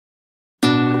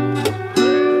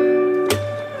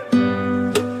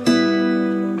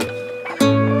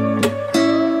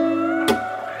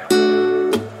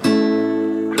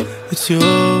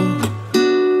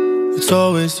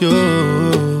it's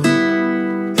you.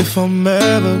 If I'm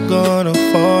ever gonna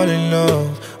fall in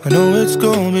love, I know it's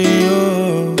gonna be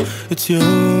you. It's you,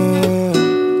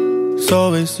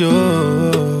 so it's you.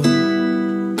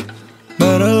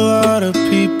 Met a lot of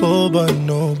people, but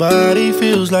nobody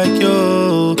feels like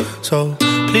you. So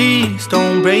please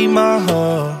don't break my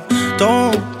heart,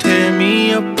 don't tear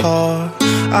me apart.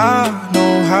 I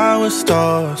know how it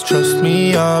starts, trust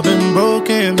me, I've been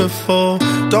broken before.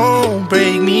 Don't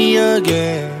break me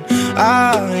again,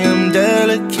 I am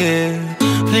delicate.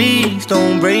 Please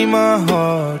don't break my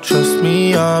heart, trust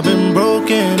me, I've been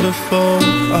broken before.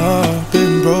 I've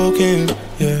been broken,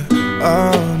 yeah.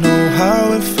 I know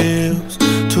how it feels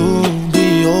to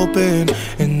be open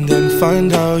and then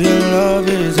find out your love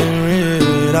isn't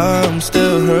real. I'm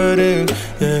still hurting,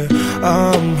 yeah,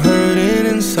 I'm hurting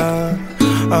inside.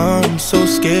 I'm so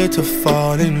scared to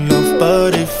fall in love,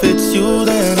 but if it's you,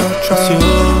 then I'll try. It's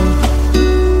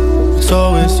you,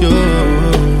 so it's you.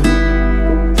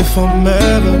 If I'm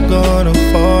ever gonna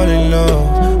fall in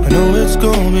love, I know it's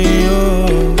gonna be you.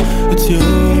 It's you,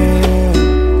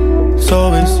 so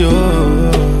it's you.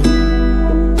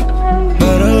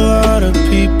 Met a lot of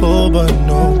people, but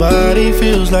nobody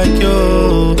feels like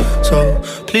you. So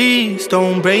please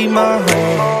don't break my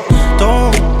heart,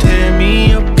 don't tear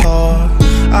me apart.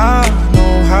 I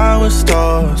know how it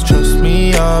starts, trust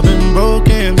me, I've been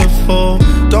broken before.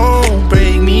 Don't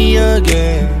break me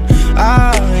again,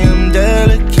 I am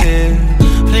delicate.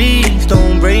 Please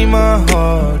don't break my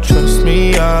heart, trust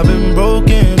me, I've been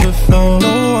broken before.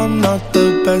 No, I'm not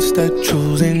the best at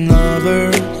choosing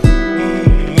lovers.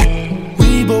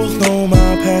 We both know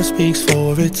my past speaks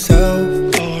for itself.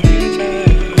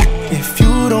 If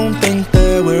you don't think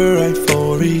that we're right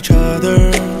for each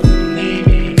other,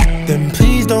 then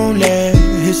please don't let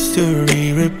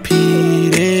history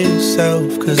repeat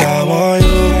itself. Cause I want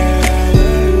you,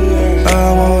 I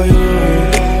want you.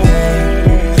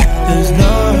 There's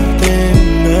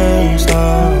nothing else I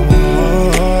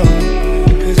want.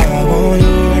 Cause I want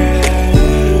you,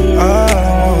 I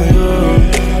want you.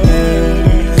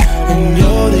 And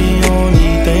you're the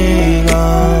only thing I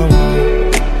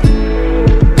want.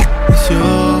 It's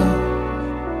you,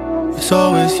 it's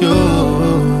always you.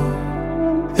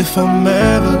 If I'm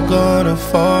ever gonna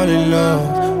fall in love,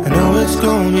 I know it's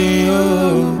gonna be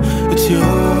you. It's you,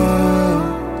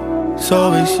 so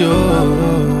it's you.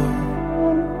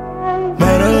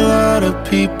 Met a lot of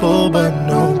people, but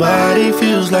nobody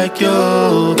feels like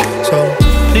you. So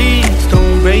please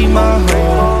don't break my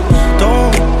heart,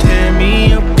 don't tear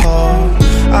me apart.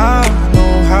 I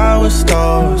know how it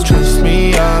starts, trust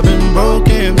me, I've been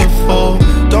broken before.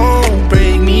 Don't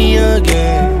break me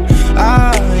again,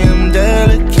 I am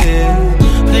delicate.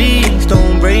 Please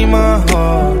don't break my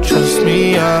heart, trust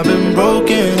me, I've been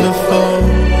broken before.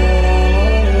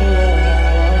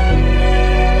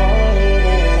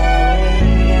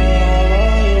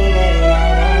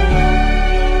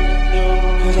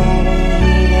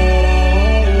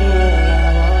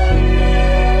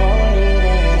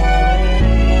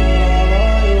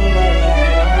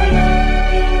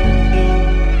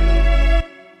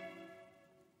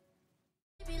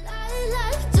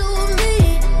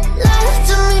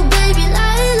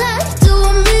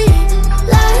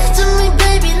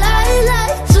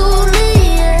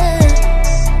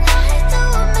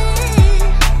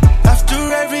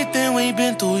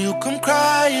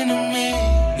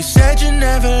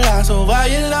 So why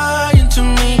you lying to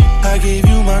me? I gave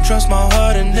you my trust, my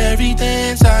heart, and everything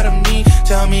inside of me.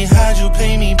 Tell me, how'd you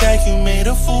pay me back? You made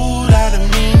a fool out of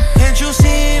me. Can't you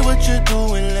see what you're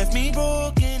doing? Left me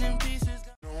broken in pieces.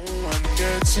 No one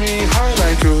gets me high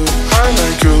like you, high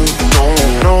like you.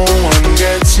 No one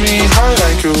gets me high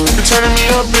like you. You're turning me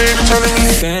up, baby, you're turning me.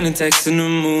 Sending texts in the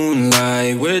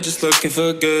moonlight, we're just looking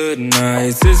for good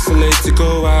nights. It's so late to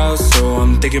go out, so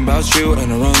I'm thinking about you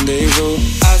and a rendezvous.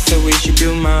 I said we should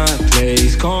build my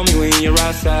place, call me when you're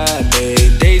outside,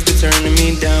 babe. Days be turning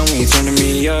me down when you're turning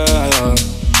me up.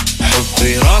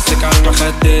 حطي راسك على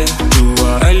المخدة،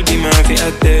 جوا قلبي ما في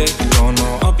قدك،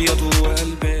 لونه أبيض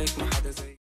وقلبك.